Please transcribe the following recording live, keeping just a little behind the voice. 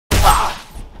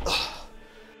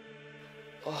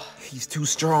He's too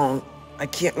strong. I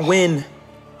can't win.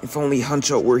 If only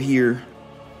Huncho were here.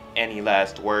 Any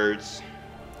last words?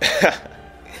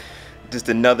 Just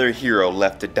another hero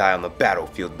left to die on the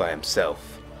battlefield by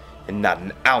himself, and not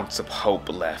an ounce of hope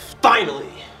left.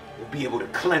 Finally, we'll be able to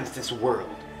cleanse this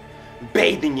world,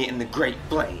 bathing it in the great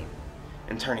flame,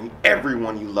 and turning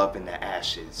everyone you love into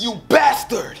ashes. You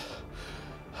bastard!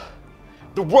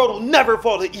 The world will never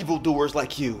fall to evildoers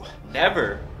like you.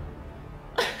 Never?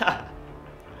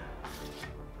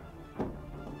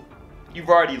 You've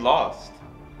already lost,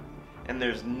 and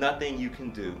there's nothing you can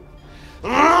do.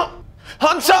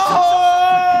 Huncho!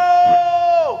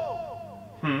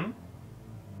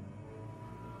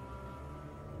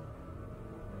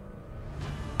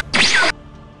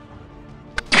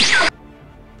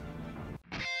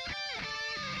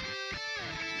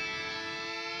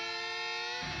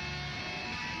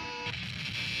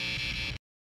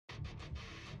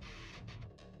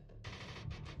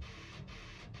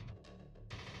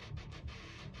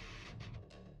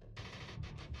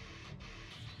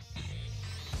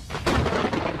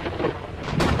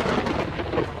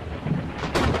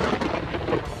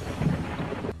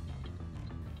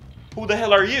 Who the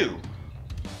hell are you?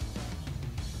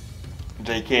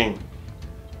 Jay King.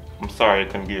 I'm sorry I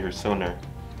couldn't get here sooner.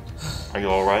 Are you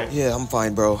alright? Yeah, I'm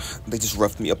fine, bro. They just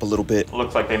roughed me up a little bit.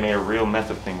 Looks like they made a real mess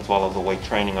of things while I was away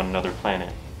training on another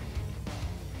planet.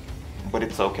 But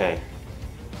it's okay.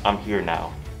 I'm here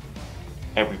now.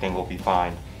 Everything will be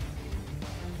fine.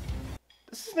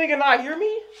 Does this nigga not hear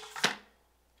me?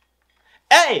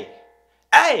 Hey!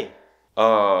 Hey!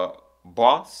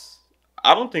 Boss?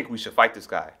 I don't think we should fight this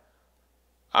guy.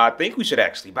 I think we should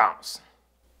actually bounce.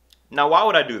 Now, why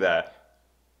would I do that?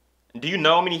 Do you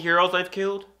know how many heroes I've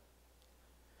killed?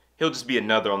 He'll just be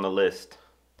another on the list.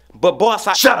 But boss,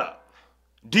 Shut up!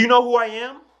 Do you know who I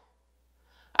am?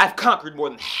 I've conquered more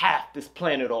than half this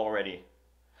planet already.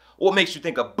 What makes you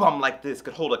think a bum like this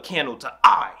could hold a candle to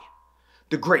I,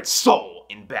 the great soul,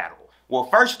 in battle? Well,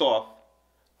 first off,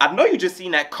 I know you just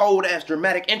seen that cold-ass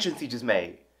dramatic entrance he just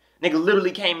made. Nigga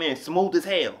literally came in smooth as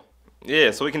hell.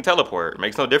 Yeah, so he can teleport.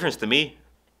 Makes no difference to me.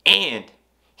 And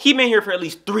he been here for at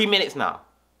least 3 minutes now.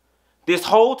 This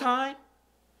whole time,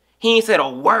 he ain't said a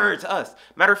word to us.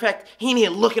 Matter of fact, he ain't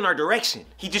even look in our direction.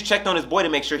 He just checked on his boy to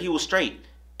make sure he was straight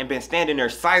and been standing there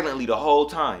silently the whole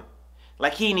time.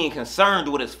 Like he ain't even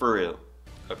concerned with us for real.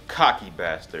 A cocky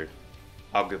bastard.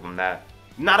 I'll give him that.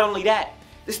 Not only that,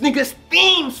 this nigga's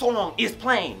theme song is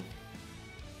playing.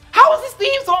 How is this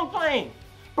theme song playing?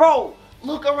 Bro,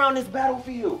 look around this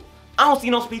battlefield. I don't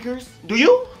see no speakers. Do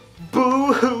you?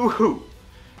 Boo-hoo-hoo.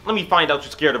 Let me find out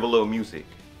you're scared of a little music.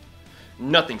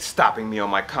 Nothing's stopping me on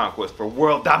my conquest for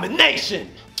world domination.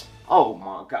 Oh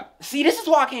my God. See, this is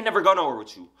why I can't never go nowhere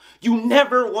with you. You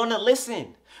never want to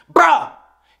listen. Bruh,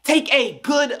 take a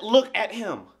good look at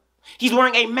him. He's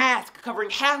wearing a mask covering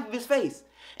half of his face.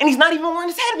 And he's not even wearing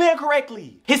his headband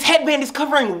correctly. His headband is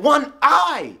covering one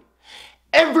eye.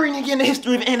 Every nigga in the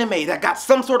history of anime that got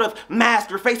some sort of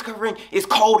mask or face covering is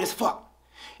cold as fuck.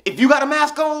 If you got a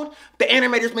mask on, the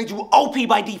animators made you OP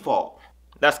by default.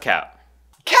 That's cap.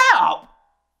 Cap?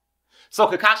 So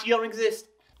Kakashi don't exist?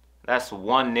 That's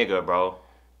one nigga, bro.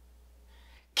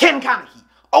 Ken Kaneki,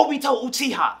 Obito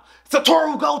Uchiha,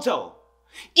 Satoru Gojo,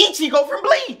 Ichigo from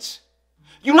Bleach.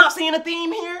 You not seeing a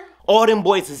theme here? All them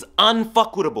boys is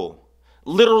unfuckwittable.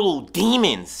 Literal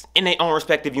demons in their own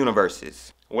respective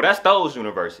universes. Well, that's those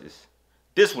universes.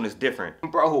 This one is different.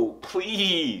 Bro,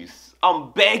 please.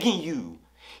 I'm begging you.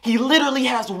 He literally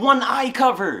has one eye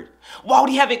covered. Why would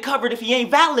he have it covered if he ain't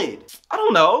valid? I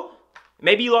don't know.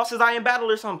 Maybe he lost his eye in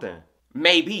battle or something.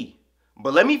 Maybe.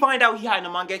 But let me find out he hiding a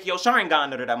Mangekyo Sharingan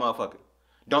under that motherfucker.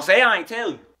 Don't say I ain't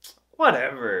tell you.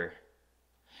 Whatever.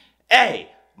 Hey,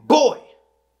 boy.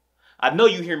 I know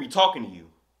you hear me talking to you.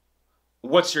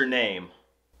 What's your name?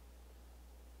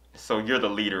 So you're the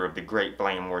leader of the Great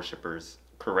Flame Worshippers,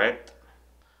 correct?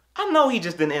 I know he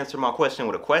just didn't answer my question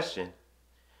with a question.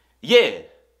 Yeah,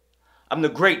 I'm the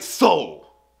Great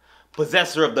Soul,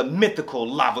 possessor of the mythical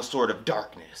lava sword of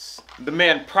darkness. The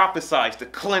man prophesies to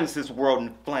cleanse this world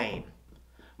in flame,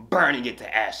 burning it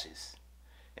to ashes,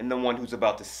 and the one who's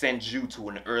about to send you to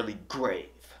an early grave.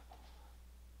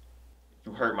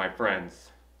 You hurt my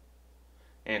friends,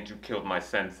 and you killed my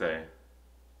sensei.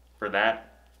 For that,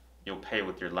 you'll pay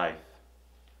with your life.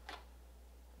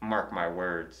 Mark my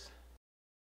words.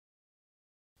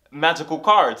 Magical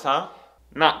cards, huh?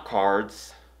 Not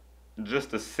cards.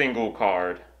 Just a single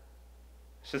card.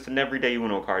 It's just an everyday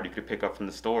Uno card you could pick up from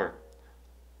the store.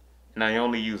 And I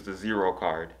only use the 0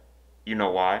 card. You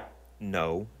know why?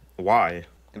 No. Why?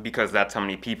 Because that's how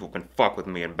many people can fuck with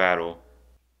me in battle.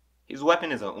 His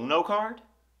weapon is a Uno card?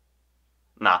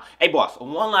 Nah. Hey, boss,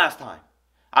 one last time.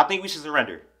 I think we should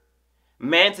surrender.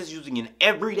 Mans is using an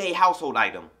everyday household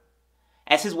item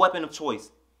as his weapon of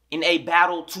choice in a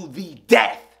battle to the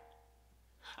death.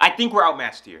 I think we're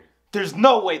outmatched here. There's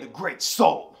no way the Great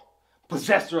Soul,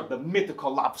 possessor of the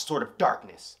mythical lava sword of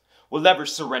darkness, will ever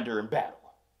surrender in battle.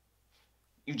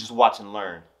 You just watch and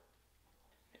learn.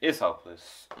 It's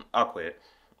hopeless. I'll quit.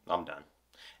 I'm done.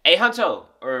 Hey, Huncho,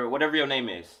 or whatever your name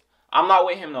is, I'm not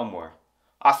with him no more.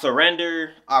 I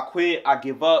surrender, I quit, I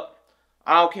give up.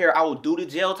 I don't care, I will do the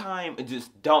jail time and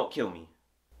just don't kill me.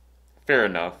 Fair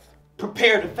enough.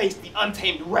 Prepare to face the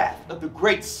untamed wrath of the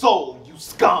Great Soul, you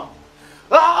scum!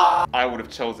 Ah! I would have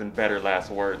chosen better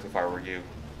last words if I were you.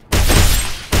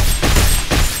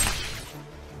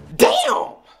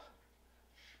 Damn!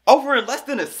 Over in less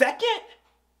than a second?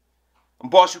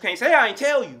 Boss, you can't say I ain't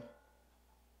tell you.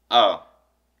 Oh,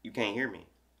 you can't hear me.